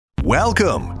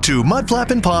Welcome to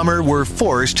Mudflap and Palmer Were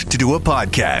Forced to Do a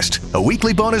Podcast, a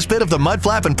weekly bonus bit of the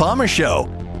Mudflap and Palmer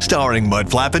Show, starring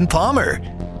Mudflap and Palmer.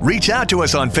 Reach out to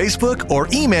us on Facebook or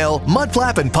email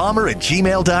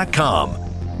mudflapandpalmer@gmail.com.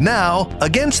 Now,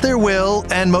 against their will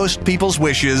and most people's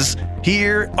wishes,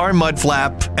 here are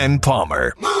Mudflap and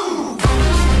Palmer.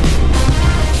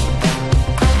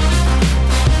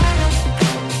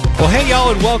 Well, hey,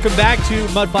 y'all, and welcome back to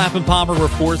Mudflap and Palmer. We're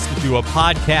forced to do a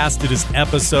podcast. It is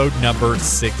episode number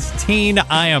 16.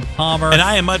 I am Palmer. And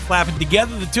I am Mudflap, and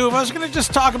together the two of us are going to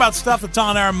just talk about stuff that's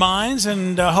on our minds,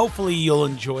 and hopefully you'll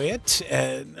enjoy it.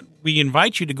 And we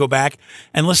invite you to go back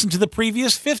and listen to the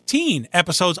previous 15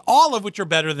 episodes, all of which are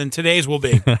better than today's will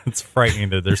be. It's frightening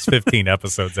that there's 15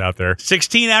 episodes out there.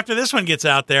 16 after this one gets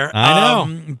out there. I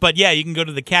know. But yeah, you can go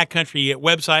to the Cat Country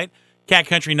website,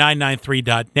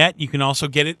 catcountry993.net. You can also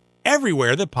get it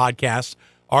everywhere the podcasts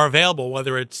are available,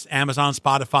 whether it's Amazon,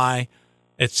 Spotify,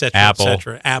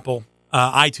 etc., Apple,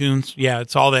 iTunes. Yeah,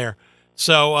 it's all there.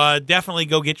 So definitely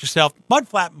go get yourself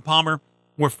Mudflap and Palmer.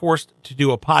 We're forced to do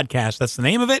a podcast. That's the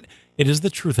name of it. It is the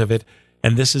truth of it.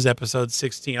 And this is episode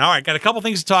 16. All right, got a couple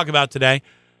things to talk about today.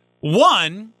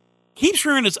 One, keeps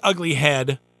rearing its ugly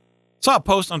head. Saw a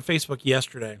post on Facebook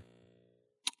yesterday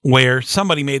where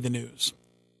somebody made the news.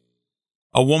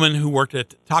 A woman who worked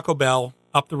at Taco Bell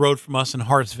up the road from us in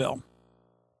Hartsville,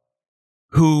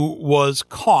 who was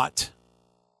caught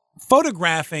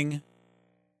photographing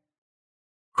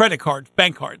credit cards,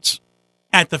 bank cards,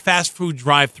 at the fast food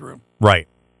drive-thru. Right.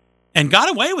 And got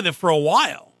away with it for a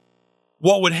while.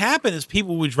 What would happen is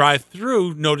people would drive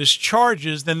through, notice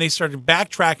charges, then they started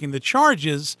backtracking the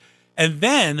charges, and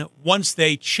then once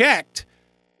they checked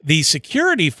the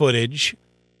security footage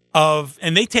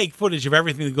and they take footage of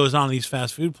everything that goes on in these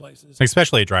fast food places.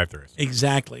 Especially at drive-thrus.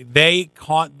 Exactly. They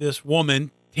caught this woman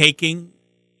taking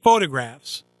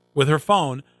photographs with her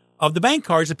phone of the bank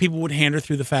cards that people would hand her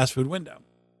through the fast food window.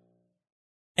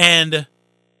 And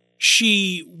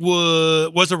she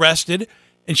was arrested,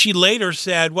 and she later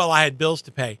said, well, I had bills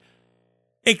to pay.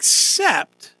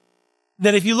 Except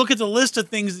that if you look at the list of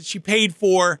things that she paid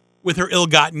for with her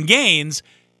ill-gotten gains,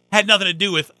 had nothing to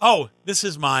do with, this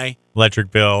is my electric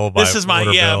bill. This is my,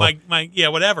 bill.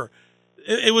 whatever.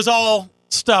 It was all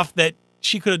stuff that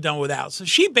she could have done without. So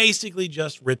she basically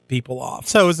just ripped people off.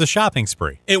 So it was a shopping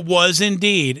spree. It was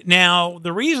indeed. Now,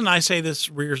 the reason I say this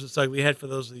rears its ugly head for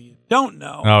those of you who don't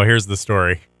know. Oh, here's the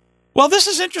story. Well, this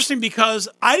is interesting because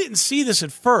I didn't see this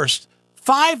at first.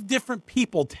 5 different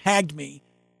people tagged me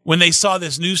when they saw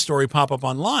this news story pop up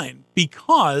online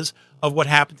because of what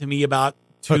happened to me about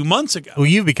 2 months ago. Well,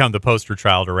 you've become the poster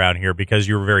child around here because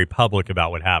you were very public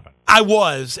about what happened. I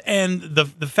was. And the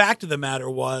fact of the matter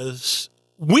was,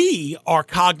 we are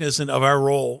cognizant of our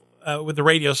role with the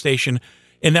radio station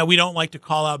in that we don't like to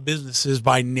call out businesses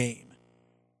by name.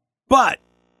 But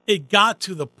it got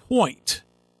to the point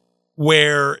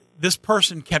where this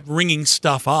person kept ringing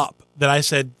stuff up that I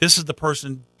said, this is the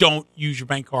person, don't use your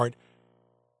bank card.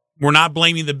 We're not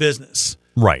blaming the business.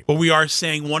 Right. But we are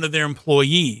saying one of their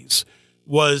employees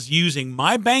was using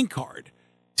my bank card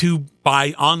to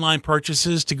buy online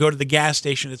purchases, to go to the gas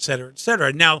station, et cetera, et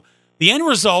cetera. Now, the end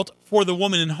result for the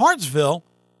woman in Hartsville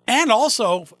and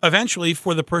also eventually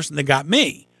for the person that got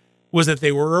me was that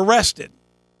they were arrested.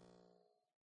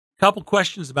 Couple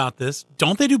questions about this.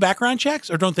 Don't they do background checks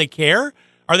or don't they care?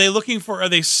 Are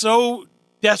they so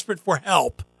desperate for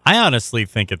help? I honestly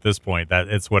think at this point that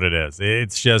it's what it is.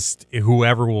 It's just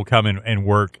whoever will come in and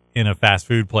work in a fast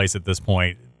food place at this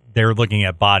point, they're looking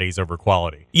at bodies over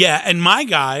quality. Yeah, and my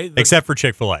guy... Except for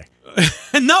Chick-fil-A.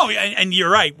 No, and you're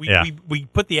right. We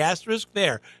put the asterisk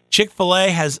there.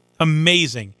 Chick-fil-A has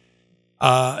amazing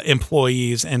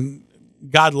employees, and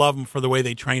God love them for the way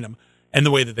they train them and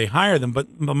the way that they hire them.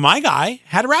 But my guy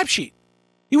had a rap sheet.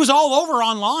 He was all over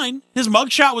online. His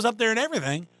mugshot was up there and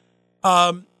everything.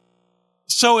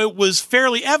 So it was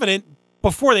fairly evident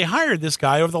before they hired this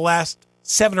guy over the last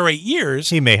 7 or 8 years.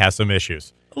 He may have some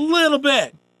issues. A little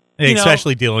bit.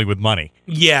 Especially dealing with money.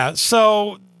 Yeah,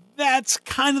 so that's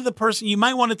kind of the person you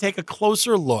might want to take a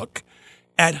closer look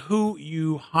at who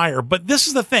you hire. But this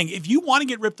is the thing. If you want to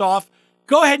get ripped off,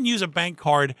 go ahead and use a bank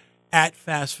card at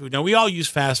fast food. Now, we all use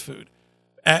fast food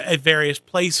at various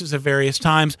places at various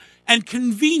times, and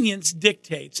convenience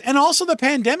dictates. And also the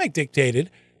pandemic dictated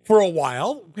for a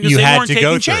while because they weren't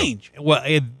taking change. Well,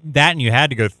 that and you had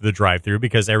to go through the drive-thru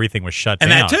because everything was shut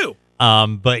down. And that too.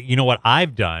 But you know what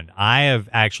I've done? I have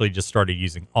actually just started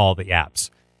using all the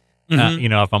apps.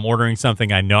 Mm-hmm. If I'm ordering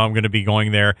something, I know I'm going to be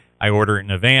going there. I order it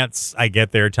in advance. I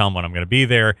get there, tell them when I'm going to be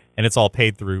there, and it's all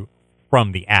paid through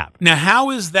from the app. Now, how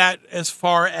is that as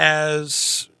far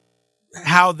as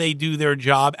how they do their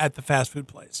job at the fast food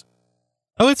place.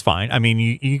 Oh, it's fine. I mean,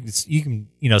 you can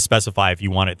specify if you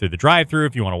want it through the drive-thru,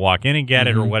 if you want to walk in and get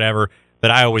it or whatever.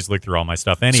 But I always look through all my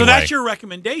stuff anyway. So that's your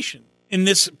recommendation in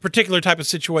this particular type of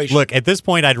situation. Look, at this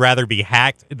point, I'd rather be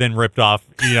hacked than ripped off,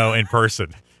 in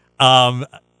person.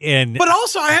 But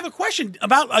also, I have a question.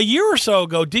 About a year or so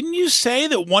ago, didn't you say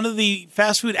that one of the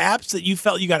fast food apps that you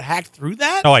felt you got hacked through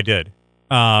that? Oh, I did.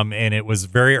 And it was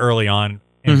very early on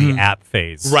in the app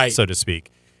phase, right, so to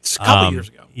speak. It's a couple of years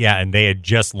ago. Yeah, and they had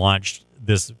just launched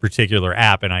this particular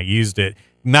app, and I used it.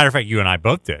 Matter of fact, you and I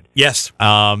both did. Yes.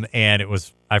 And it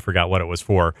was, I forgot what it was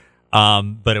for.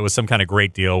 But it was some kind of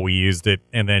great deal. We used it,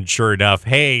 and then sure enough,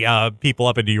 hey, people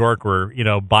up in New York were,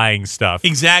 buying stuff.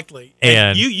 Exactly.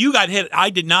 And you got hit.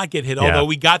 I did not get hit, although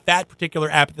we got that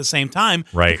particular app at the same time,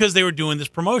 right, because they were doing this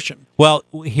promotion. Well,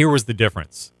 here was the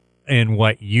difference in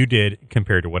what you did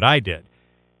compared to what I did.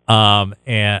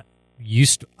 And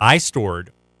I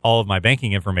stored all of my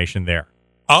banking information there.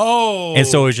 Oh. And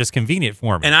so it was just convenient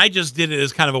for me. And I just did it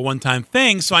as kind of a one-time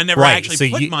thing, so I never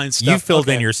actually put mine stuff. You filled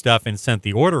in your stuff and sent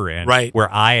the order in, right, where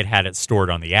I had it stored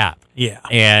on the app. Yeah.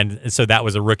 And so that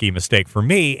was a rookie mistake for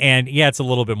me. And yeah, it's a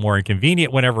little bit more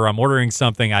inconvenient. Whenever I'm ordering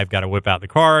something, I've got to whip out the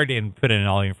card and put in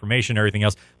all the information and everything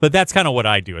else. But that's kind of what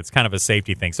I do. It's kind of a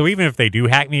safety thing. So even if they do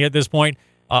hack me at this point,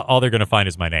 all they're going to find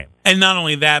is my name. And not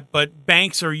only that, but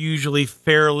banks are usually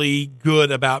fairly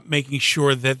good about making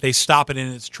sure that they stop it in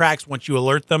its tracks once you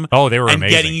alert them. Oh, they were amazing.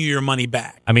 And getting you your money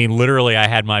back. I mean, literally, I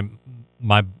had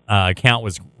my account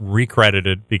was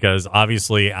recredited because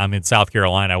obviously I'm in South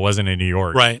Carolina. I wasn't in New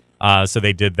York. Right. So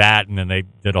they did that, and then they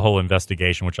did a whole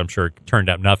investigation, which I'm sure turned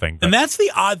up nothing. And that's the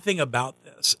odd thing about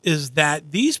this, is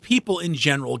that these people in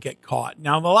general get caught.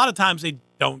 Now, a lot of times they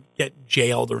don't get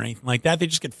jailed or anything like that. They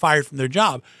just get fired from their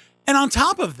job. And on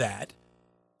top of that,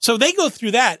 so they go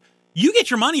through that, you get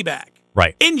your money back.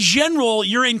 Right. In general,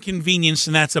 you're inconvenienced,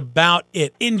 and that's about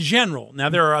it. In general. Now,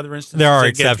 there are other instances. There are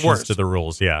exceptions to the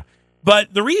rules, yeah.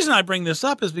 But the reason I bring this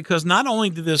up is because not only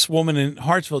did this woman in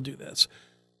Hartsville do this,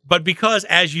 but because,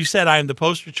 as you said, I am the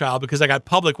poster child because I got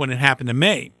public when it happened to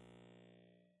me.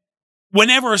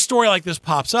 Whenever a story like this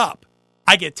pops up,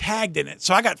 I get tagged in it.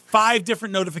 So I got 5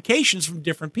 different notifications from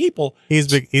different people.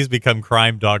 He's become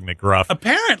crime dog McGruff.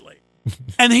 Apparently.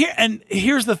 and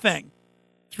here's the thing.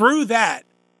 Through that,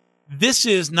 this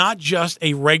is not just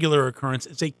a regular occurrence.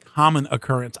 It's a common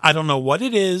occurrence. I don't know what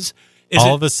it is.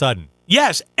 All of a sudden.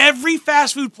 Yes. Every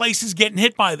fast food place is getting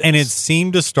hit by this. And it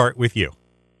seemed to start with you.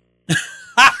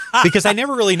 Because I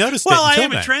never really noticed it. Well, I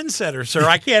am a trendsetter, sir.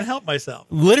 I can't help myself.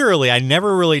 Literally, I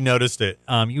never really noticed it.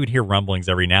 You would hear rumblings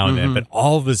every now and then, but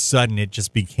all of a sudden it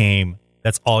just became,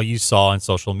 that's all you saw on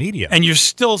social media. And you're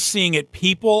still seeing it.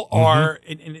 People are,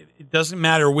 and it doesn't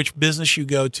matter which business you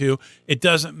go to. It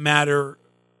doesn't matter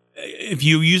if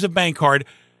you use a bank card.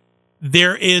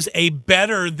 There is a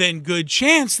better than good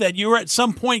chance that you're at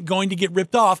some point going to get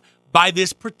ripped off by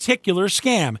this particular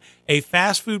scam. A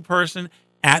fast food person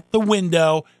at the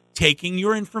window taking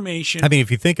your information. I mean,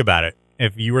 if you think about it,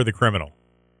 if you were the criminal,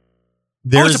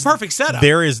 it's a perfect setup.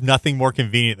 There is nothing more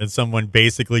convenient than someone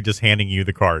basically just handing you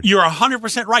the card. You're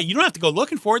 100% right. You don't have to go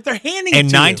looking for it. They're handing it to you.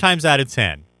 And 9 times out of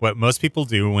 10, what most people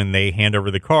do when they hand over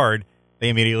the card, they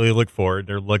immediately look for it.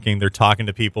 They're talking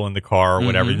to people in the car or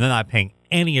whatever. They're not paying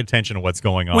any attention to what's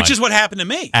going on. Which is what happened to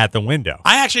me. At the window.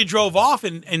 I actually drove off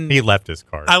and he left his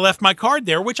card. I left my card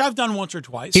there, which I've done once or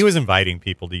twice. He was inviting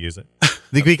people to use it.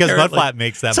 Because Mudflap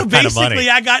makes that kind of money. So basically,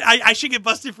 I should get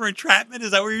busted for entrapment.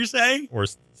 Is that what you're saying? Or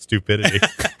stupidity.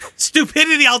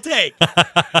 Stupidity, I'll take.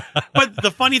 But the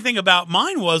funny thing about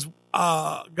mine was,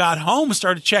 got home,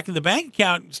 started checking the bank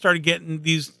account, started getting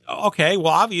these. Okay,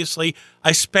 well, obviously,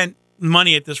 I spent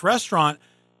money at this restaurant.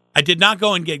 I did not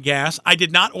go and get gas. I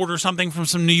did not order something from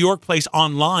some New York place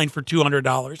online for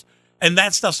 $200. And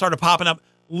that stuff started popping up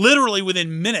literally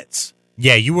within minutes.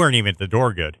 Yeah, you weren't even at the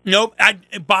door good. Nope.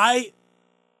 By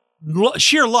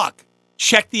sheer luck,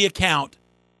 checked the account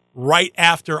right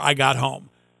after I got home.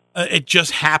 It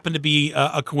just happened to be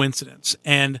a coincidence.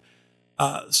 And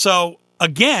so,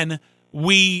 again,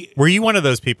 Were you one of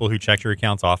those people who checked your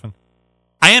accounts often?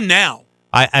 I am now.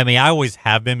 I mean, I always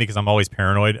have been because I'm always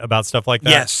paranoid about stuff like that.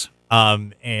 Yes.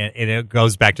 And it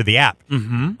goes back to the app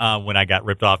when I got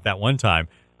ripped off that one time.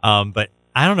 But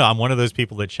I don't know. I'm one of those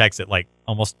people that checks it like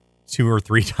almost 2 or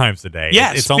 3 times a day.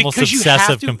 Yes, it's almost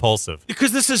obsessive compulsive.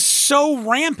 Because this is so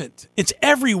rampant. It's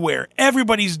everywhere.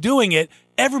 Everybody's doing it.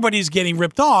 Everybody's getting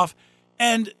ripped off.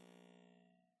 And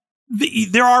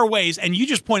there are ways, and you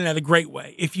just pointed out a great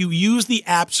way. If you use the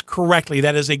apps correctly,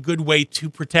 that is a good way to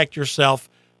protect yourself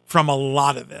from a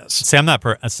lot of this. See, I'm not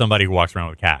somebody who walks around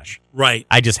with cash. Right.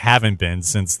 I just haven't been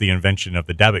since the invention of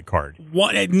the debit card.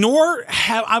 Nor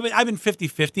have I've been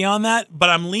 50-50 on that, but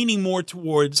I'm leaning more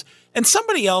towards, and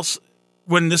somebody else,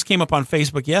 when this came up on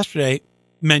Facebook yesterday,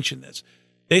 mentioned this.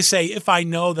 They say, if I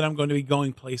know that I'm going to be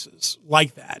going places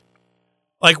like that,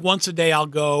 like once a day I'll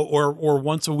go or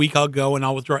once a week I'll go and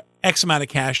I'll withdraw X amount of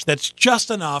cash, that's just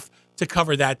enough to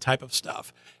cover that type of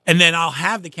stuff. And then I'll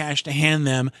have the cash to hand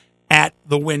them at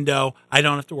the window. I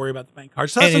don't have to worry about the bank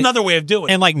card. So that's another way of doing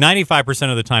it. And like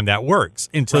 95% of the time that works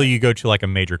until you go to like a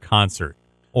major concert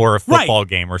or a football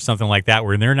game or something like that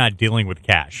where they're not dealing with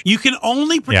cash. You can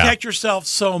only protect yourself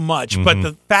so much, but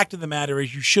the fact of the matter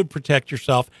is you should protect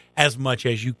yourself as much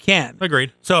as you can.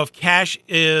 Agreed. So if cash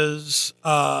is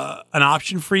an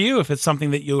option for you, if it's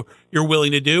something that you're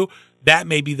willing to do, that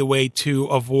may be the way to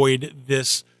avoid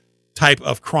this type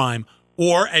of crime.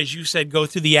 Or, as you said, go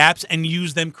through the apps and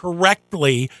use them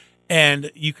correctly. And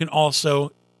you can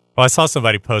also... Well, I saw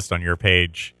somebody post on your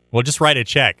page, well, just write a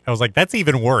check. I was like, that's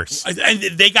even worse. And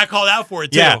they got called out for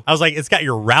it, too. Yeah, I was like, it's got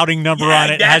your routing number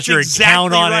on it. It has your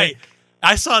account on it.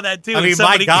 I saw that, too. I mean,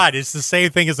 my God, it's the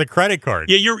same thing as a credit card.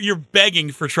 Yeah, you're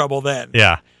begging for trouble then.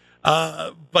 Yeah.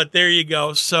 But there you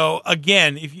go. So,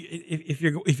 again, if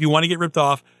you want to get ripped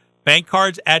off, bank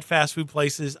cards at fast food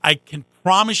places, I can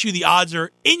promise you the odds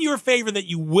are in your favor that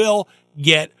you will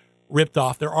get ripped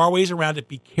off. There are ways around it.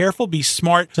 Be careful. Be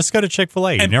smart. Just go to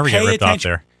Chick-fil-A. You never get ripped off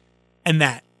there. And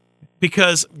that.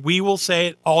 Because we will say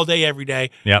it all day, every day.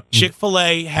 Yep.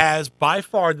 Chick-fil-A has by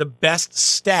far the best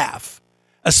staff,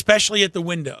 especially at the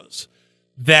windows,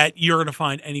 that you're going to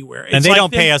find anywhere. And they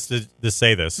don't pay us to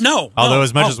say this. No. Although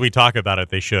as much as we talk about it,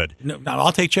 they should. No,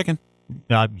 I'll take chicken.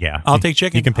 Yeah. I'll take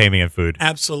chicken. You can pay me in food.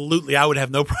 Absolutely. I would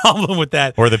have no problem with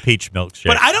that. Or the peach milkshake.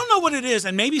 But I don't know what it is,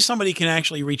 and maybe somebody can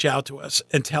actually reach out to us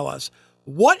and tell us,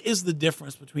 what is the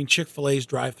difference between Chick-fil-A's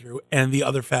drive-thru and the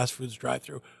other fast foods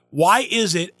drive-thru? Why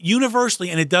is it universally,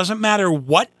 and it doesn't matter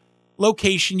what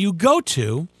location you go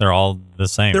to, they're all the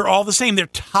same. They're all the same. They're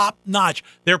top-notch.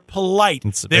 They're polite.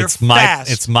 They're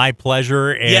fast. It's my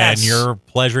pleasure, and you're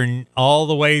pleasuring all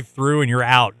the way through, and you're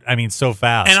out. I mean, so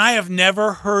fast. And I have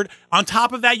never heard, on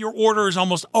top of that, your order is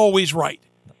almost always right.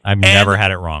 I've never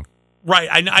had it wrong.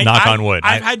 Right. Knock on wood.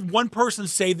 I've had one person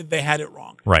say that they had it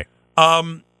wrong. Right.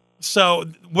 So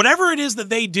whatever it is that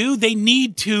they do, they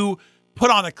need to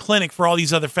put on a clinic for all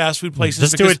these other fast food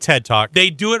places. Just do a TED Talk. They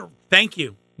do it. Thank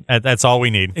you. That's all we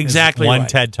need. Exactly. One right.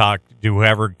 TED Talk to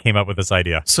whoever came up with this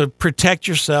idea. So protect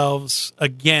yourselves,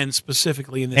 again,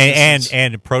 specifically in this instance.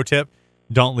 And pro tip,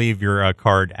 don't leave your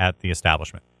card at the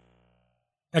establishment.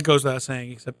 That goes without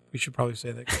saying, except we should probably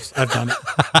say that because I've done it.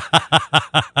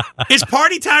 It's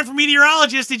party time for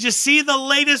meteorologists. Did you see the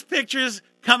latest pictures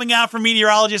coming out from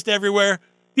meteorologists everywhere?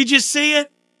 Did you see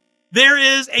it? There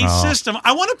is a system.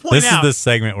 I want to point out. This is the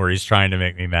segment where he's trying to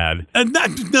make me mad.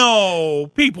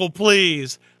 No, people,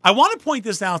 please. I want to point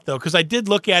this out, though, because I did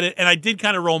look at it, and I did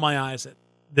kind of roll my eyes at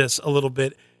this a little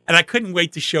bit, and I couldn't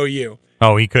wait to show you.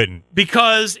 Oh, he couldn't.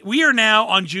 Because we are now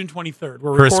on June 23rd.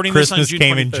 We're recording this on June 23rd. Christmas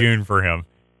came in June for him.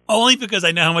 Only because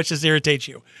I know how much this irritates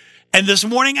you. And this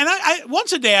morning, and I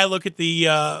once a day I look at the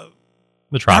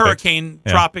tropics. hurricane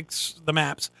tropics, the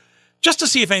maps, just to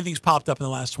see if anything's popped up in the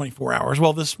last 24 hours.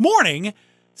 Well, this morning,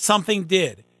 something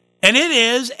did. And it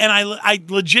is, and I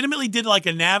legitimately did like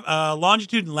a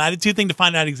longitude and latitude thing to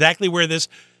find out exactly where this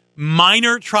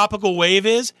minor tropical wave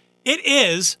is. It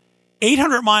is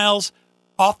 800 miles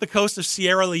off the coast of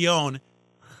Sierra Leone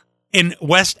in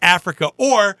West Africa,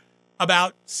 or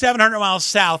about 700 miles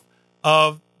south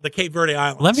of the Cape Verde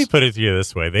Islands. Let me put it to you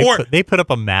this way. They put up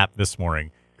a map this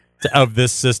morning of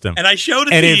this system. And I showed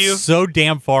it to you. And it's so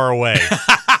damn far away.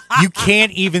 You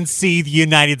can't even see the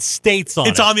United States on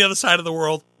it. It's on the other side of the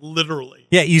world, literally.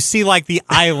 Yeah, you see like the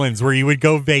islands where you would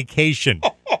go vacation.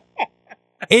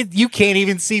 You can't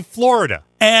even see Florida.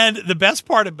 And the best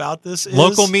part about this is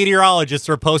local meteorologists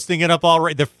are posting it up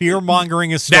already. The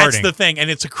fear-mongering is starting. That's the thing, and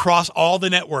it's across all the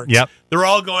networks. Yep. They're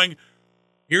all going,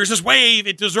 here's this wave.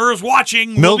 It deserves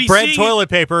watching. Milk, bread, toilet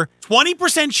paper.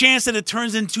 20% chance that it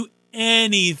turns into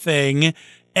anything.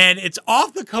 And it's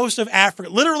off the coast of Africa,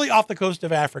 literally off the coast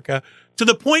of Africa, to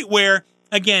the point where,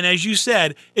 again, as you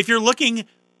said, if you're looking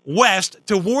west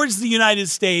towards the United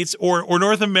States or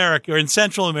North America or in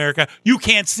Central America, you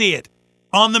can't see it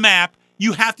on the map.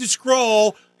 You have to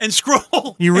scroll and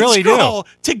scroll. You really do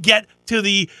to get to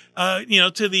the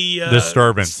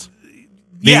disturbance.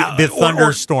 The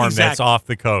thunderstorm that's off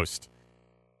the coast.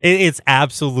 It's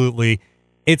absolutely,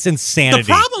 it's insanity. The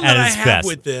problem that I have best.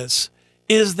 With this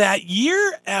is that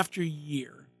year after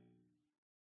year,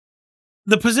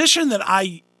 the position that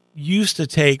I used to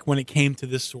take when it came to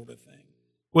this sort of thing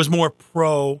was more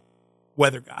pro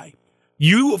weather guy.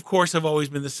 You, of course, have always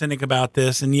been the cynic about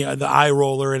this and the eye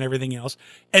roller and everything else.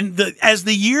 And as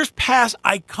the years pass,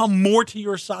 I come more to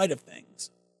your side of things.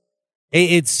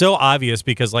 It's so obvious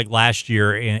because, like last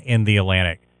year in the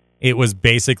Atlantic, it was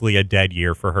basically a dead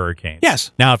year for hurricanes.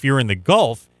 Yes. Now, if you're in the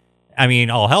Gulf, I mean,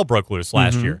 all hell broke loose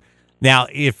last year. Now,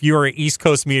 if you're an East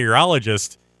Coast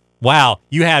meteorologist, wow,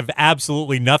 you have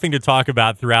absolutely nothing to talk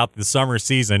about throughout the summer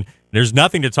season. There's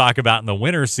nothing to talk about in the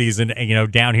winter season,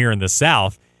 down here in the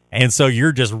South. And so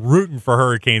you're just rooting for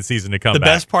hurricane season to come back. The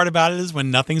best part about it is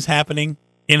when nothing's happening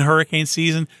in hurricane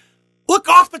season, look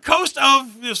off the coast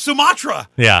of Sumatra.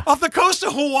 Yeah. Off the coast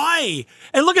of Hawaii.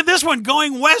 And look at this one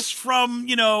going west from,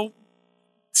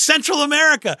 Central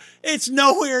America. It's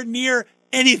nowhere near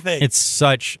anything. It's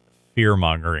such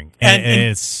fear-mongering. And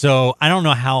it's so, I don't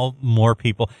know how more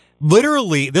people,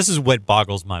 literally, this is what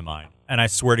boggles my mind. And I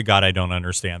swear to God, I don't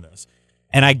understand this.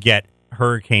 And I get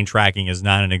hurricane tracking is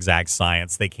not an exact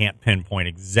science. They can't pinpoint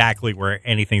exactly where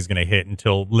anything's going to hit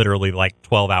until literally like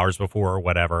 12 hours before or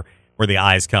whatever, where the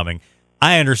eye's coming.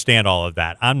 I understand all of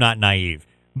that. I'm not naive.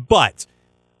 But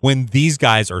when these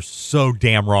guys are so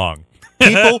damn wrong,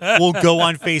 people will go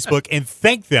on Facebook and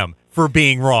thank them for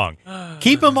being wrong.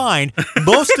 Keep in mind,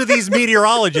 most of these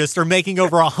meteorologists are making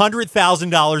over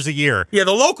 $100,000 a year. Yeah,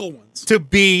 the local ones. To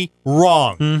be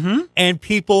wrong. Mm-hmm. And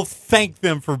people thank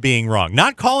them for being wrong.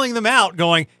 Not calling them out,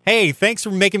 going, hey, thanks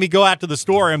for making me go out to the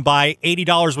store and buy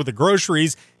 $80 worth of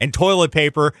groceries and toilet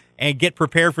paper and get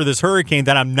prepared for this hurricane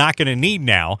that I'm not going to need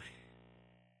now.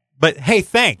 But hey,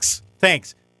 thanks.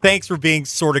 Thanks for being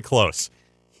sort of close.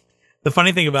 The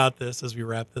funny thing about this, as we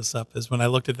wrap this up, is when I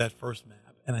looked at that first map,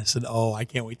 and I said, I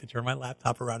can't wait to turn my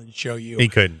laptop around and show you. He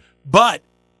couldn't. But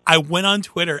I went on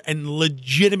Twitter and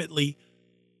legitimately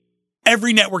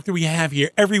every network that we have here,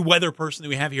 every weather person that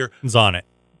we have here is on it.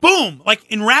 Boom! Like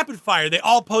in rapid fire, they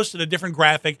all posted a different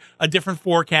graphic, a different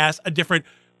forecast, a different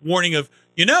warning of,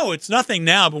 it's nothing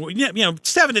now, but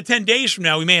 7 to 10 days from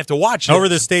now, we may have to watch this. Over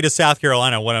the state of South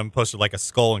Carolina, one of them posted like a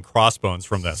skull and crossbones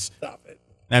from this. Stop it.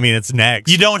 I mean, it's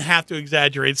next. You don't have to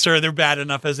exaggerate, sir. They're bad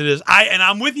enough as it is.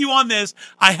 I'm with you on this.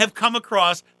 I have come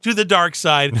across to the dark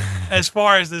side as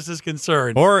far as this is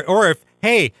concerned. Or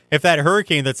if that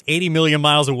hurricane that's 80 million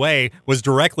miles away was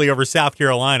directly over South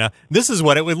Carolina, this is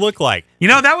what it would look like.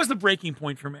 That was the breaking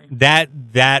point for me. That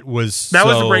was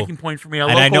the breaking point for me.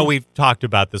 I know we've talked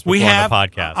about this before on the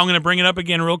podcast. I'm going to bring it up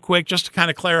again real quick just to kind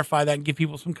of clarify that and give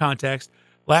people some context.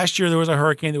 Last year, there was a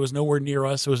hurricane that was nowhere near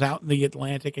us. It was out in the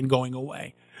Atlantic and going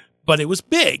away. But it was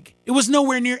big. It was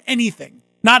nowhere near anything.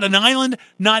 Not an island,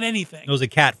 not anything. It was a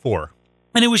Cat 4.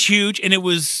 And it was huge, and it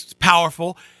was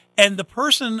powerful. And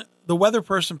the weather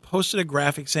person posted a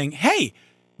graphic saying, hey,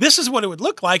 this is what it would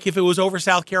look like if it was over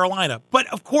South Carolina. But,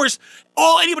 of course,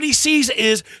 all anybody sees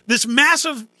is this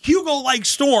massive Hugo-like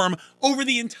storm over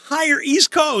the entire East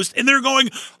Coast. And they're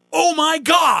going, oh, my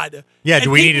God. Yeah, and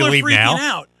do we need to leave now?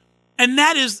 Out. And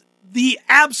that is the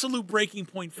absolute breaking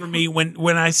point for me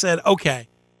when I said, okay,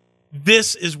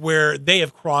 this is where they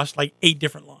have crossed like 8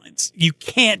 different lines. You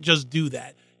can't just do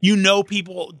that.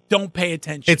 People don't pay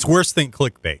attention. It's worse than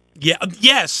clickbait. Yeah.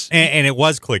 Yes. And it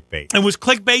was clickbait. It was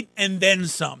clickbait and then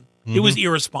some. Mm-hmm. It was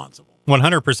irresponsible.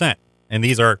 100%. And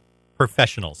these are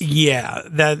professionals. Yeah.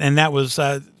 That was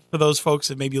for those folks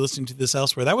that may be listening to this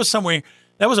elsewhere. That was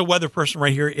a weather person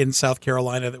right here in South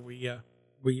Carolina that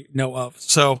we know of.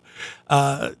 So,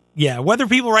 weather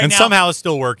people right now. And somehow it's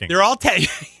still working. They're all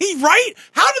right?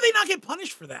 How do they not get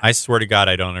punished for that? I swear to God,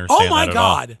 I don't understand. Oh my that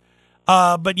God!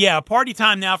 But yeah, party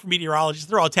time now for meteorologists.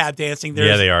 They're all tap dancing.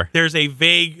 They are. There's a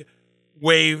vague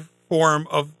wave form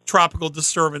of tropical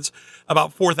disturbance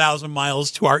about 4,000 miles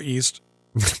to our east.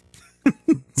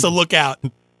 So look out.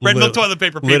 Red milk toilet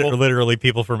paper people. Literally,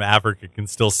 people from Africa can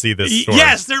still see this storm.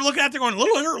 Yes, they're looking out there going,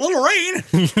 little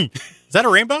rain. Is that a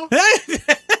rainbow?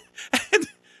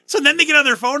 So then they get on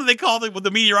their phone and they call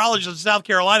the meteorologist in South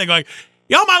Carolina going,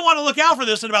 y'all might want to look out for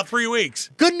this in about 3 weeks.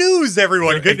 Good news,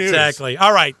 everyone. Good news. Exactly.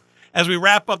 All right. As we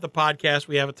wrap up the podcast,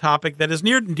 we have a topic that is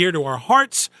near and dear to our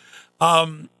hearts.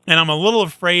 And I'm a little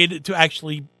afraid to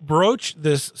actually broach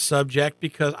this subject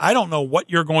because I don't know what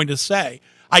you're going to say.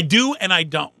 I do and I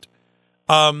don't.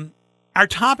 Our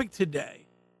topic today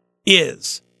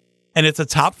is, and it's a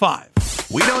top 5.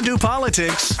 We don't do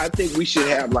politics. I think we should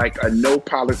have like a no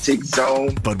politics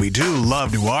zone. But we do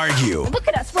love to argue. Look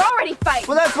at us, we're already fighting.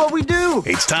 Well, that's what we do.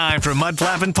 It's time for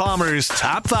Mudflap and Palmer's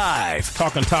Top 5.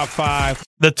 Talking top 5.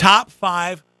 The top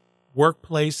 5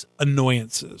 workplace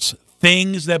annoyances.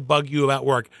 Things that bug you about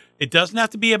work. It doesn't have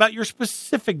to be about your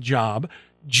specific job.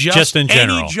 Just in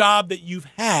general. Any job that you've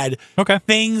had. Okay.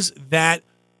 Things that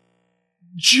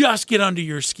just get under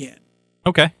your skin.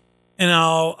 Okay. And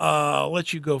I'll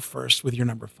let you go first with your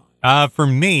number 5. For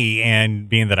me, and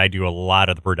being that I do a lot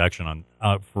of the production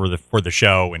on for the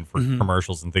show and for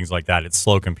commercials and things like that, it's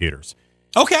slow computers.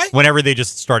 Okay. Whenever they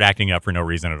just start acting up for no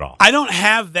reason at all. I don't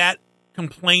have that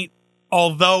complaint,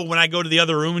 although when I go to the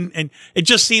other room, and it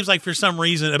just seems like for some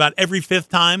reason about every 5th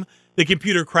time the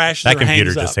computer crashes that or computer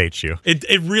hangs just up. hates you.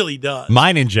 It really does.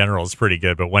 Mine in general is pretty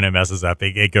good, but when it messes up,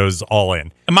 it goes all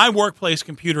in. And my workplace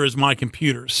computer is my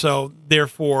computer, so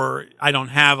therefore I don't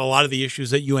have a lot of the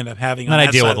issues that you end up having. And on I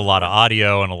that deal side with a lot of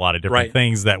audio and a lot of different Right.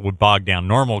 things that would bog down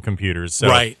normal computers. So,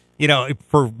 Right.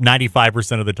 For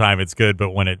 95% of the time it's good,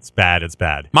 but when it's bad, it's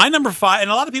bad. My number 5, and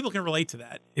a lot of people can relate to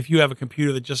that if you have a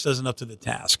computer that just isn't up to the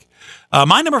task.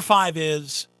 My number 5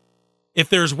 is, if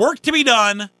there's work to be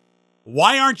done,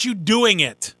 why aren't you doing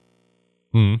it?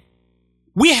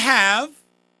 We have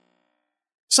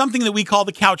something that we call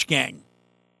the couch gang.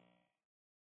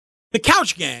 The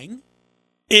couch gang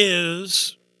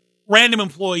is random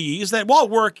employees that, while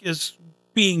work is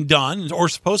being done or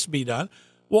supposed to be done,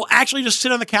 will actually just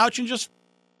sit on the couch and just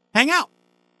hang out.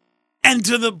 And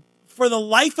for the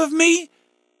life of me,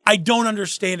 I don't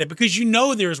understand it, because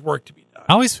there's work to be done.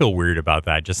 I always feel weird about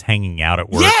that, just hanging out at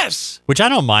work. Yes! Which I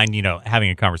don't mind, having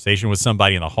a conversation with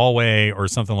somebody in the hallway or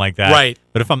something like that. Right.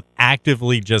 But if I'm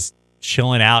actively just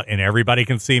chilling out and everybody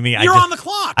can see me, You're on the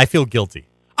clock. I feel guilty.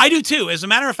 I do too. As a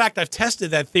matter of fact, I've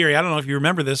tested that theory. I don't know if you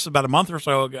remember this, about a month or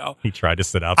so ago. He tried to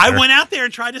sit out there. I went out there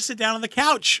and tried to sit down on the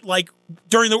couch, like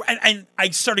and I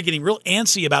started getting real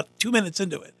antsy about 2 minutes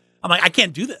into it. I'm like, I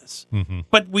can't do this. Mm-hmm.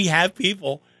 But we have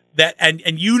people that, and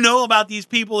you know about these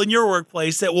people in your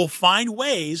workplace that will find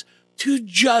ways to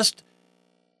just,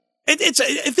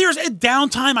 if there's a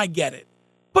downtime, I get it.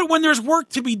 But when there's work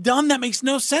to be done, that makes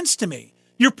no sense to me.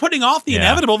 You're putting off the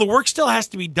inevitable. The work still has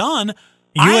to be done.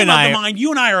 You and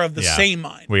I are of the same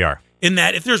mind. We are. In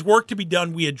that if there's work to be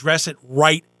done, we address it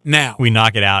right now. We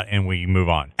knock it out and we move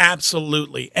on.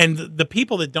 Absolutely. And the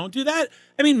people that don't do that,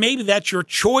 maybe that's your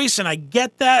choice, and I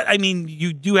get that.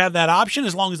 You do have that option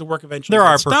as long as the work eventually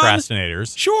gets done. There are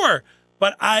procrastinators. Sure.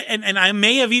 But I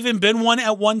may have even been one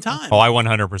at one time. Oh, I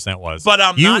 100% was. But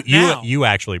I'm not now. You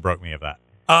actually broke me of that.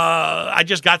 I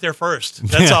just got there first.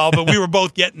 That's all. But we were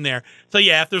both getting there. So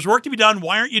yeah, if there's work to be done,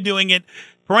 why aren't you doing it?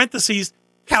 Parentheses,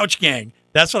 couch gang.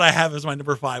 That's what I have as my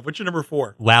number 5. What's your number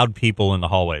 4? Loud people in the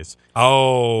hallways.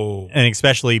 Oh. And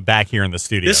especially back here in the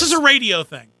studio. This is a radio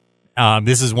thing.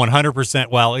 This is 100%.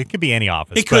 Well, it could be any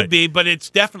office. It could be, but it's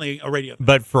definitely a radio thing.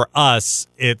 But for us,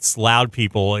 it's loud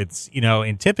people. It's,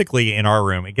 and typically in our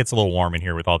room, it gets a little warm in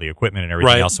here with all the equipment and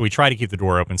everything else. So we try to keep the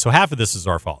door open. So half of this is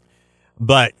our fault.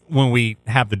 But when we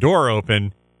have the door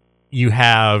open, you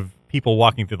have people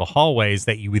walking through the hallways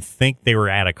that you would think they were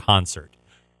at a concert.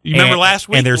 You remember last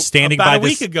week? And they're standing about by a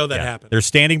week ago that happened. They're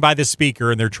standing by the speaker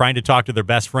and they're trying to talk to their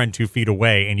best friend 2 feet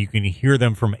away, and you can hear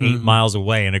them from 8 miles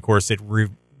away. And of course, it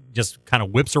just kind of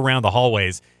whips around the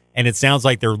hallways, and it sounds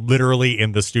like they're literally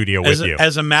in the studio with you.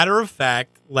 As a matter of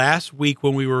fact, last week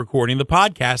when we were recording the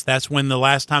podcast, that's when the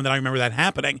last time that I remember that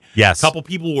happening. Yes. A couple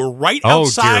people were right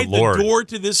outside the Lord. door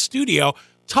to this studio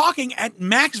talking at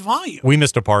max volume. We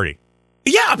missed a party.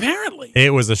 Yeah, apparently.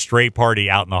 It was a straight party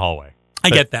out in the hallway. I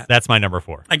get that. That's my number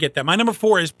 4. I get that. My number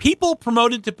 4 is people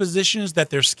promoted to positions that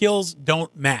their skills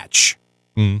don't match.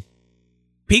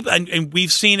 People, and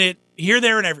we've seen it here,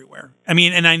 there, and everywhere.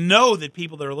 And I know that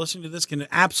people that are listening to this can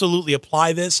absolutely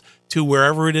apply this to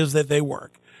wherever it is that they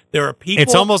work. There are people.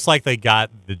 It's almost like they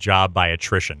got the job by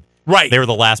attrition. Right. They were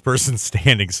the last person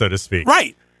standing, so to speak.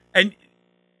 Right. And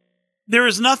there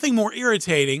is nothing more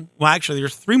irritating. Well, actually,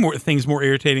 there's 3 more things more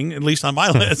irritating, at least on my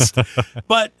list.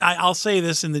 But I'll say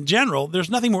this in the general. There's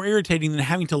nothing more irritating than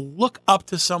having to look up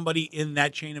to somebody in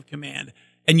that chain of command.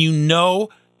 And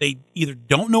they either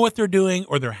don't know what they're doing,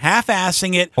 or they're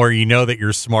half-assing it. Or that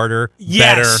you're smarter,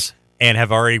 better, and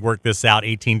have already worked this out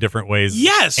 18 different ways.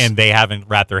 Yes. And they haven't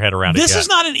wrapped their head around it yet. This is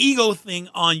not an ego thing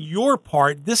on your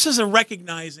part. This is a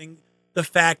recognizing the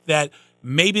fact that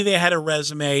maybe they had a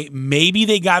resume, maybe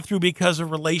they got through because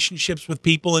of relationships with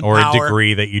people in power. Or a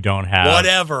degree that you don't have.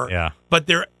 Whatever. Yeah. But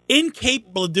they're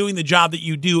incapable of doing the job that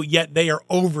you do, yet they are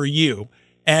over you.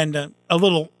 And a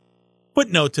little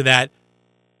footnote to that,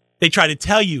 they try to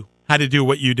tell you how to do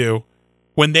what you do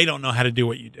when they don't know how to do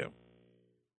what you do.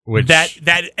 Which that's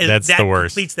the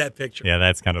worst. Completes that picture. Yeah,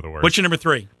 that's kind of the worst. What's your number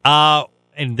 3?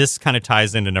 And this kind of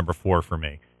ties into number 4 for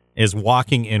me, is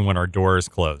walking in when our door is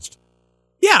closed.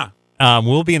 Yeah.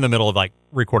 We'll be in the middle of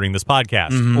recording this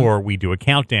podcast, or we do a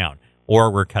countdown,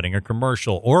 or we're cutting a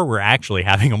commercial, or we're actually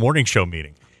having a morning show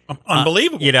meeting.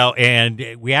 Unbelievable. And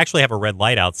we actually have a red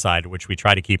light outside, which we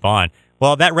try to keep on.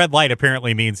 Well, that red light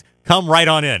apparently means come right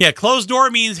on in. Yeah, closed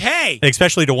door means hey.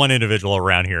 Especially to one individual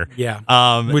around here.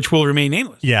 Yeah. Which will remain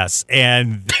nameless. Yes.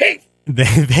 And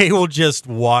they will just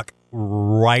walk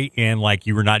right in like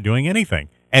you were not doing anything.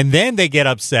 And then they get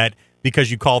upset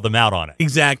because you call them out on it.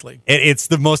 Exactly. It's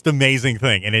the most amazing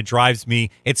thing. And it drives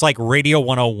me. It's like Radio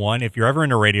 101. If you're ever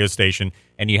in a radio station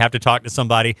and you have to talk to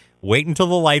somebody, wait until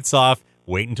the light's off.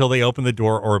 Wait until they open the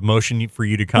door or motion for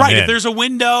you to come in. Right. If there's a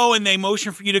window and they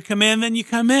motion for you to come in, then you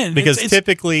come in. Because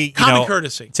typically, common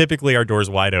courtesy. Typically, our door's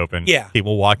wide open. Yeah.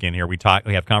 People walk in here. We talk.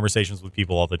 We have conversations with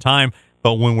people all the time.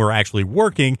 But when we're actually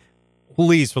working,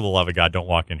 please, for the love of God, don't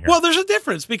walk in here. Well, there's a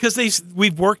difference because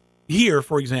we've worked here,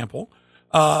 for example,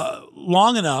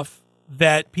 long enough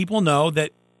that people know that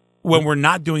when we're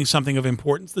not doing something of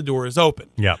importance, the door is open.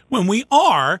 Yeah. When we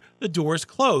are, the door is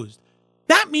closed.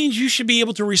 That means you should be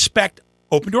able to respect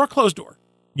open door, closed door.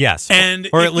 Yes. And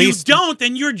or if at least you don't,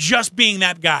 then you're just being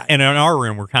that guy. And in our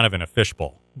room, we're kind of in a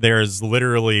fishbowl. There's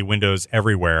literally windows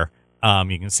everywhere.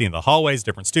 You can see in the hallways,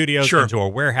 different studios, into a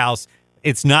warehouse.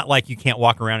 It's not like you can't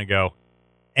walk around and go,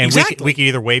 and exactly. we can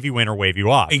either wave you in or wave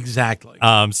you off. Exactly.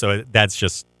 So that's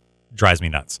just drives me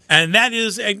nuts. And that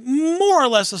is more or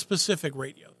less a specific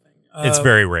radio thing. It's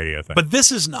very radio thing. But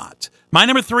this is not. My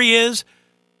number 3 is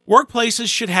workplaces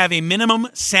should have a minimum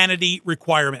sanity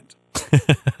requirement.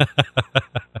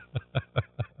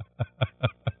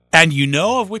 And you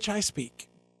know of which I speak.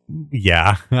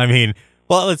 Yeah. I mean,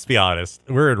 well, let's be honest.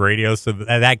 We're in radio, so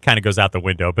that kind of goes out the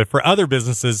window. But for other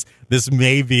businesses, this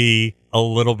may be a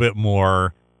little bit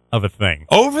more of a thing.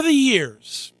 Over the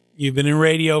years, you've been in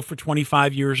radio for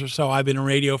 25 years or so. I've been in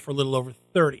radio for a little over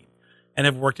 30 and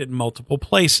have worked at multiple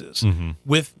places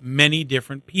with many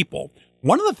different people.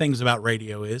 One of the things about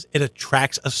radio is it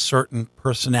attracts a certain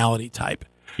personality type.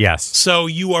 Yes. So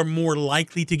you are more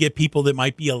likely to get people that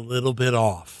might be a little bit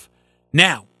off.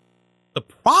 Now, the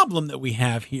problem that we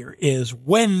have here is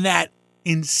when that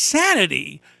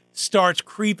insanity starts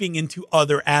creeping into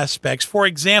other aspects. For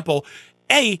example,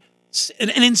 an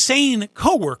insane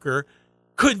coworker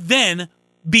could then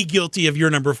be guilty of your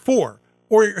number 4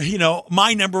 or,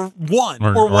 my number 1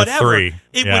 or whatever. Or 3.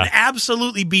 It would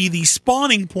absolutely be the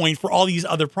spawning point for all these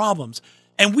other problems.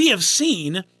 And we had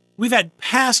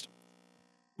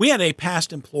a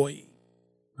past employee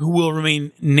who will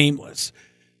remain nameless,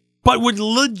 but would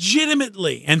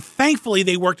legitimately, and thankfully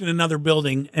they worked in another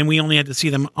building and we only had to see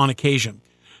them on occasion,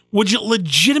 would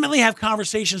legitimately have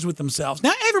conversations with themselves.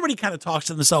 Now, everybody kind of talks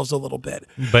to themselves a little bit.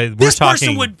 But this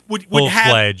person would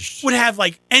have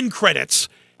like end credits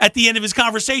at the end of his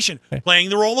conversation, playing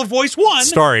the role of voice 1.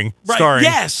 Starring.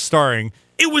 Yes. Starring.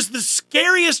 It was the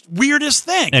scariest, weirdest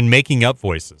thing. And making up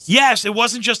voices. Yes, it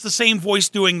wasn't just the same voice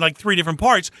doing like 3 different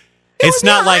parts. It's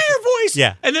not like higher voice.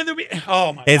 Yeah. And then there'd be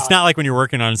oh my God. It's not like when you're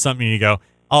working on something and you go,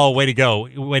 "Oh, way to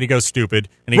go, stupid."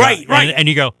 And you right. And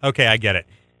you go, "Okay, I get it."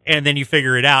 And then you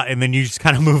figure it out and then you just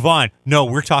kind of move on. No,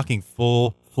 we're talking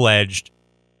full-fledged,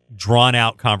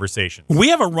 drawn-out conversations. We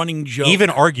have a running joke.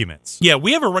 Even arguments. Yeah,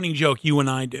 we have a running joke, you and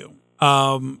I do,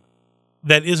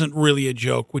 that isn't really a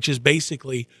joke, which is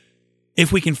basically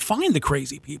if we can find the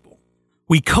crazy people,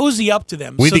 we cozy up to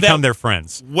them. We become their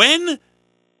friends. When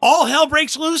all hell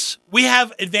breaks loose, we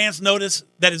have advance notice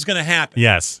that it's going to happen.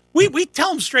 Yes. We tell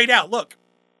them straight out, look,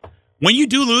 when you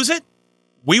do lose it,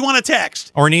 we want a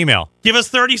text. Or an email. Give us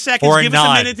 30 seconds. Or give us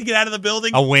a minute to get out of the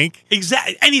building. A wink.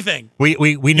 Exactly. Anything.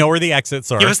 We know where the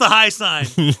exits are. Give us the high sign.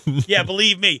 Yeah,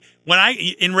 believe me.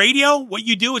 In radio, what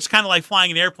you do, it's kind of like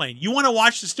flying an airplane. You want to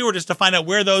watch the stewardess to find out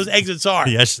where those exits are.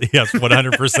 Yes,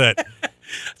 100%.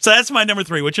 So that's my number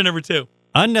 3. What's your number 2?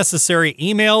 Unnecessary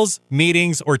emails,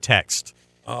 meetings, or text.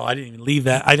 Oh, I didn't even leave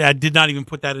that. I did not even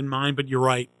put that in mind, but you're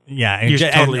right. Yeah, you're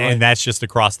totally right. And that's just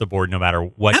across the board, no matter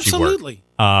what Absolutely.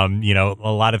 you work.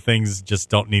 A lot of things just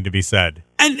don't need to be said.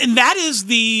 And that is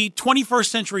the 21st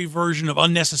century version of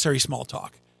unnecessary small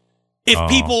talk. If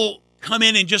people come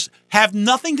in and just have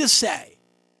nothing to say,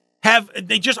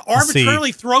 they just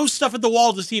arbitrarily throw stuff at the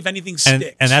wall to see if anything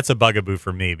sticks. And that's a bugaboo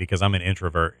for me because I'm an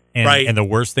introvert. And the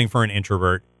worst thing for an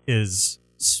introvert is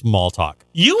small talk.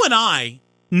 You and I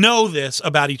know this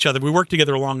about each other. We work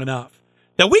together long enough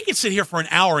that we can sit here for an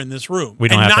hour in this room. We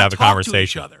don't and have not to have a talk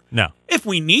conversation. To each other. No. If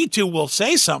we need to, we'll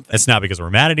say something. It's not because we're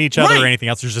mad at each other or anything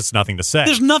else. There's just nothing to say.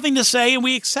 There's nothing to say, and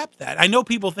we accept that. I know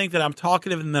people think that I'm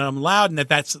talkative and that I'm loud and that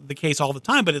that's the case all the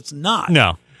time, but it's not.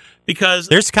 No. Because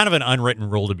there's kind of an unwritten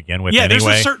rule to begin with. Yeah, there's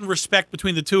a certain respect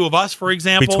between the two of us, for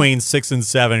example. Between 6 and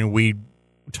 7, we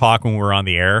talk when we're on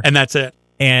the air. And that's it.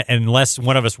 And unless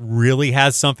one of us really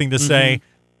has something to say,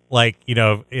 like,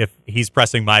 if he's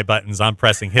pressing my buttons, I'm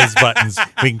pressing his buttons,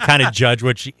 we can kind of judge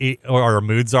which our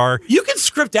moods are. You can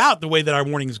script out the way that our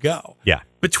mornings go. Yeah.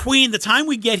 Between the time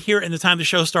we get here and the time the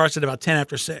show starts at about 10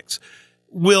 after 6,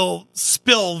 we'll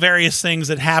spill various things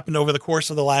that happened over the course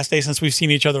of the last day since we've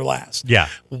seen each other last. Yeah.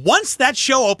 Once that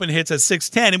show open hits at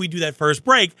 6:10 and we do that first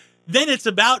break, then it's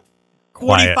about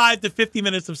 45 to 50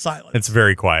 minutes of silence. It's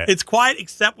very quiet. It's quiet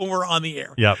except when we're on the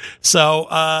air. Yep. So,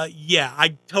 yeah,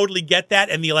 I totally get that.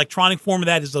 And the electronic form of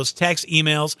that is those texts,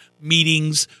 emails,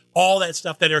 meetings, all that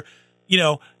stuff that are,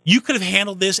 you could have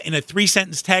handled this in a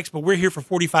 3-sentence text, but we're here for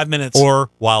 45 minutes. Or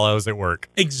while I was at work.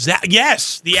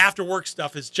 Yes, the after work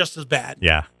stuff is just as bad.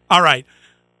 Yeah. All right.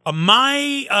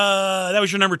 That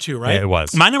was your number 2, right? Yeah, it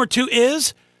was. My number 2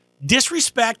 is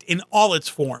disrespect in all its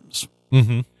forms.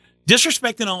 Mm-hmm.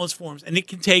 Disrespect in all its forms, and it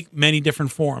can take many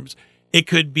different forms. It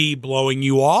could be blowing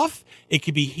you off. It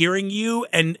could be hearing you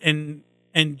and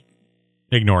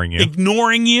Ignoring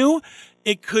you.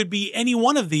 It could be any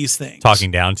one of these things. Talking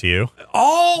down to you.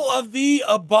 All of the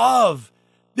above.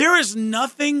 There is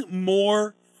nothing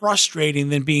more frustrating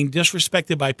than being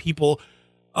disrespected by people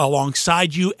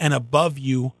alongside you and above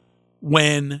you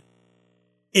when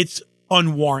it's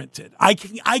unwarranted. I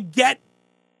get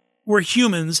we're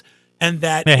humans, and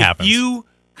that it if happens. You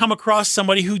come across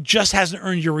somebody who just hasn't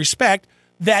earned your respect,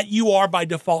 that you are by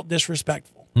default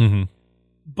disrespectful. Mm-hmm.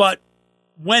 But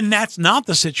when that's not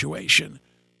the situation,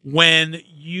 when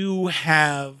you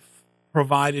have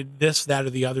provided this, that,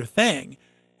 or the other thing,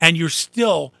 and you're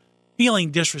still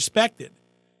feeling disrespected,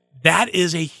 that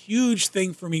is a huge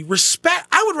thing for me. Respect.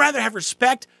 I would rather have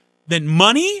respect than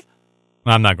money.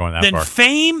 I'm not going that than far.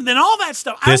 Fame, than all that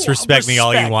stuff. Disrespect me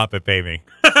all you want, but pay me.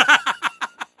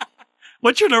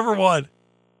 What's your number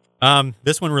 1?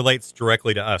 This one relates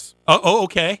directly to us. Oh,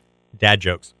 okay. Dad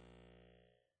jokes.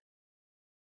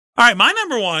 All right, my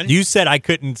number 1. You said I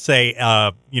couldn't say,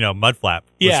 mud flap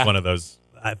was Yeah. one of those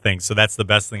things. So that's the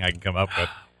best thing I can come up with.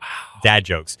 Wow. Dad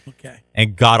jokes. Okay.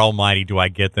 And God almighty, do I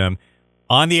get them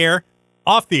on the air,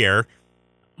 off the air.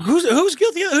 Who's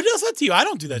guilty? Who does that to you? I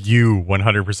don't do that to you. You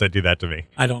 100% do that to me.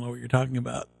 I don't know what you're talking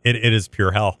about. It is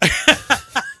pure hell.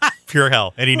 Pure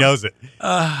hell. And he knows it.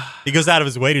 He goes out of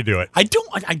his way to do it. I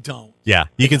don't. Yeah.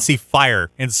 You can see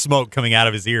fire and smoke coming out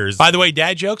of his ears. By the way,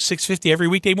 Dad Jokes, 6:50 every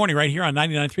weekday morning right here on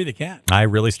 99.3 The Cat. I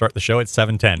really start the show at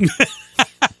 7:10.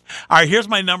 All right, here's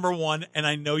my number 1, and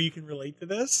I know you can relate to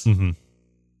this. Mm-hmm.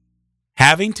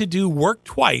 Having to do work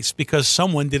twice because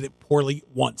someone did it poorly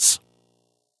once.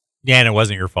 Yeah, and it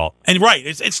wasn't your fault. And right,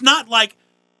 it's not like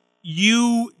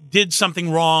you did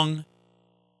something wrong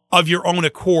of your own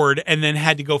accord and then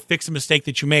had to go fix a mistake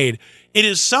that you made. It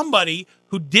is somebody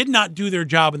who did not do their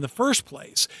job in the first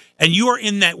place, and you are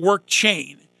in that work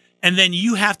chain, and then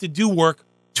you have to do work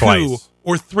 2 Twice.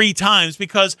 or 3 times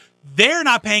because they're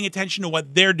not paying attention to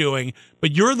what they're doing,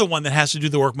 but you're the one that has to do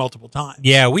the work multiple times.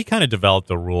 Yeah, we kind of developed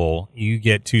a rule. You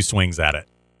get 2 swings at it.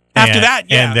 After that,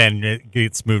 yeah. And then it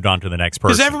gets moved on to the next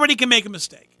person. Because everybody can make a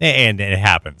mistake. And it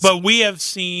happens. But we have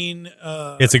seen...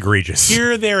 it's egregious.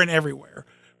 Here, there, and everywhere.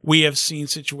 We have seen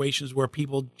situations where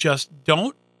people just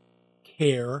don't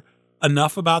care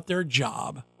enough about their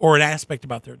job or an aspect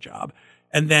about their job.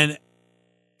 And then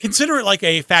consider it like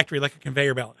a factory, like a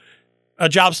conveyor belt. A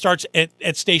job starts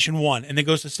at station 1 and then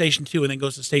goes to station 2 and then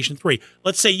goes to station 3.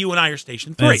 Let's say you and I are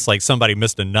station 3. And it's like somebody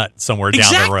missed a nut somewhere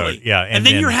down the road. Yeah. And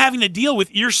then you're having to deal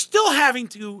with, you're still having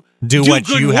to do what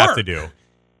good you work, have to do.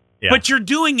 Yeah. But you're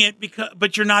doing it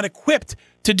but you're not equipped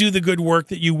to do the good work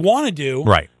that you want to do.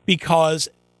 Right. Because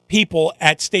people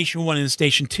at station 1 and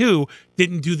station 2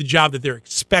 didn't do the job that they're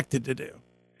expected to do.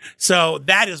 So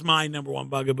that is my number 1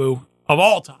 bugaboo of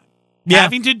all time. Yeah.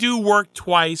 Having to do work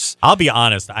twice. I'll be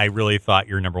honest. I really thought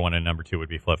your number 1 and number 2 would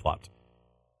be flip-flopped.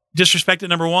 Disrespect at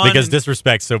number 1. Because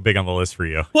disrespect's so big on the list for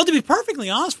you. Well, to be perfectly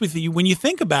honest with you, when you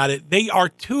think about it, they are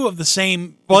 2 of the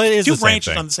same. Well, it is 2 the same branches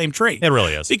thing. on the same tree. It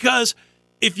really is. Because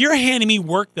if you're handing me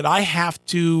work that I have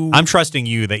to... I'm trusting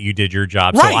you that you did your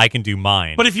job Right. so I can do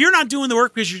mine. But if you're not doing the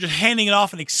work because you're just handing it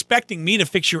off and expecting me to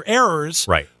fix your errors,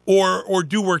 Right. or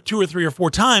do work 2 or 3 or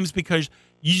 4 times because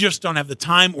you just don't have the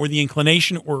time or the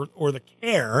inclination or the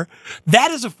care,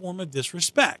 that is a form of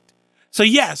disrespect. So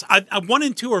yes, I 1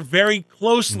 and 2 are very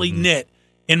closely knit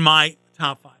in my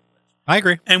top 5 list. I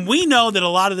agree. And we know that a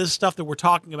lot of this stuff that we're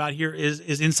talking about here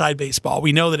is inside baseball.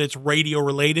 We know that it's radio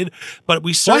related, but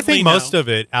we certainly I think most of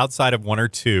it, outside of 1 or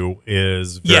 2,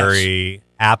 is very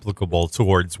applicable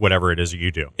towards whatever it is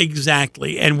you do.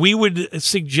 Exactly. And we would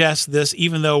suggest this,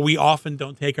 even though we often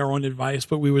don't take our own advice,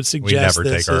 but we would suggest We never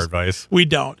this take our advice. We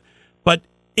don't. But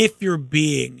if you're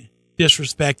being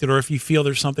disrespected or if you feel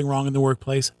there's something wrong in the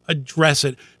workplace, address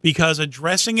it. Because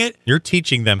addressing it... You're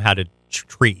teaching them how to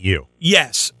treat you.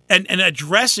 Yes. And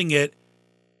addressing it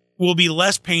will be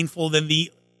less painful than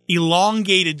the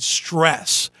elongated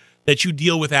stress that you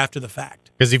deal with after the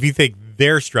fact. Because if you think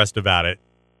they're stressed about it,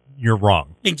 you're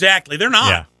wrong. Exactly. They're not.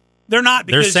 Yeah. They're not,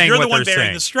 because saying you're the what one they're bearing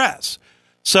saying. the stress.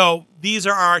 So these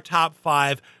are our top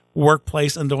 5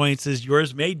 workplace annoyances.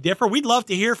 Yours may differ. We'd love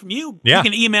to hear from you. Yeah. You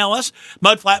can email us,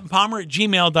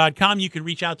 mudflatandpalmer@gmail.com. You can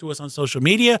reach out to us on social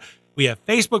media. We have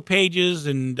Facebook pages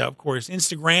and, of course,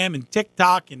 Instagram and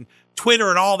TikTok and Twitter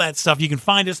and all that stuff. You can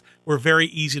find us. We're very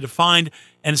easy to find.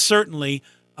 And certainly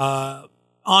on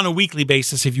a weekly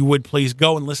basis, if you would, please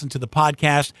go and listen to the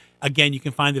podcast. Again, you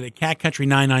can find it at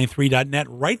catcountry993.net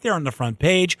right there on the front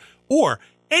page or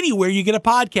anywhere you get a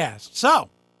podcast. So,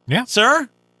 Yeah. sir,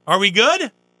 are we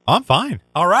good? I'm fine.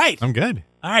 All right. I'm good.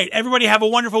 All right. Everybody have a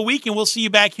wonderful week, and we'll see you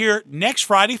back here next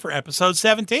Friday for episode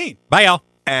 17. Bye, y'all.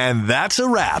 And that's a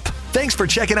wrap. Thanks for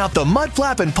checking out the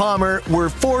Mudflap and Palmer We're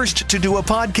Forced to Do a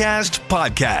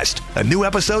podcast. A new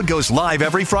episode goes live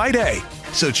every Friday,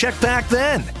 so check back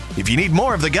then. If you need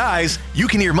more of the guys, you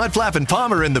can hear Mudflap and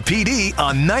Palmer and the PD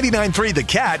on 99.3 The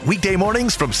Cat weekday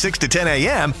mornings from 6 to 10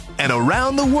 a.m. and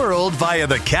around the world via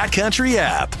the Cat Country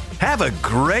app. Have a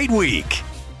great week.